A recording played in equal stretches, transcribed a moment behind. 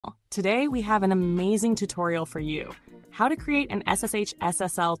Today we have an amazing tutorial for you. How to create an SSH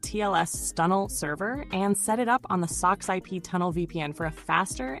SSL TLS Stunnel server and set it up on the SocksIP Tunnel VPN for a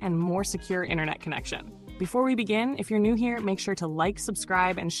faster and more secure internet connection. Before we begin, if you're new here, make sure to like,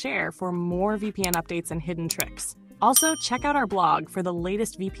 subscribe, and share for more VPN updates and hidden tricks. Also, check out our blog for the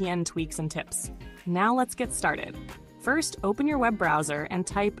latest VPN tweaks and tips. Now let's get started. First, open your web browser and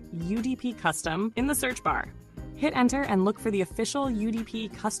type UDP Custom in the search bar. Hit enter and look for the official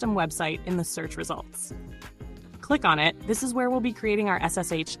UDP Custom website in the search results. Click on it. This is where we'll be creating our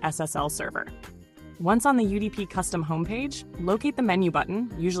SSH SSL server. Once on the UDP Custom homepage, locate the menu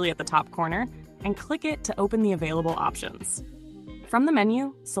button, usually at the top corner, and click it to open the available options. From the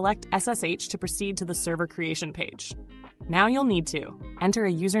menu, select SSH to proceed to the server creation page. Now you'll need to enter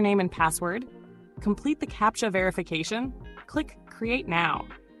a username and password, complete the CAPTCHA verification, click Create Now.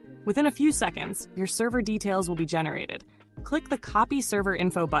 Within a few seconds, your server details will be generated. Click the Copy Server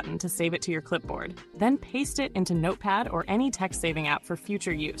Info button to save it to your clipboard, then paste it into Notepad or any text-saving app for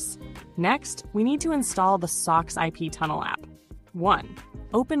future use. Next, we need to install the SocksIP Tunnel app. 1.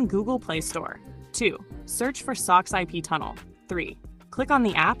 Open Google Play Store. 2. Search for SocksIP Tunnel. 3. Click on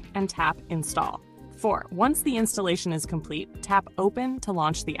the app and tap Install. 4. Once the installation is complete, tap Open to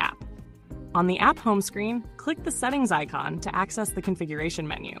launch the app. On the app home screen, click the Settings icon to access the configuration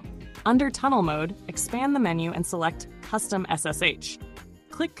menu. Under Tunnel Mode, expand the menu and select Custom SSH.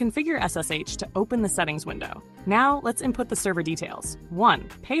 Click Configure SSH to open the settings window. Now, let's input the server details. 1.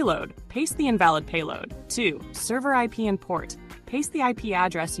 Payload. Paste the invalid payload. 2. Server IP and port. Paste the IP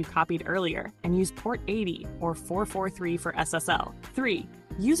address you copied earlier and use port 80 or 443 for SSL. 3.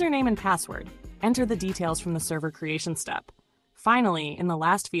 Username and password. Enter the details from the server creation step. Finally, in the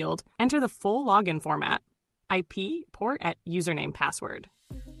last field, enter the full login format, IP, port at username password.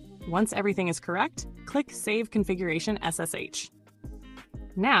 Once everything is correct, click Save Configuration SSH.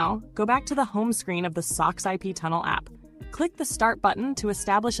 Now, go back to the home screen of the SocksIP Tunnel app. Click the Start button to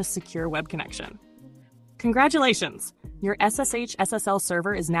establish a secure web connection. Congratulations! Your SSH SSL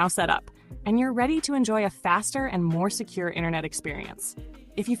server is now set up, and you're ready to enjoy a faster and more secure internet experience.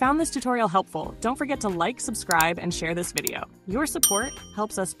 If you found this tutorial helpful, don't forget to like, subscribe, and share this video. Your support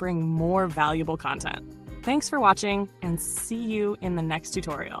helps us bring more valuable content. Thanks for watching, and see you in the next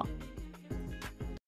tutorial.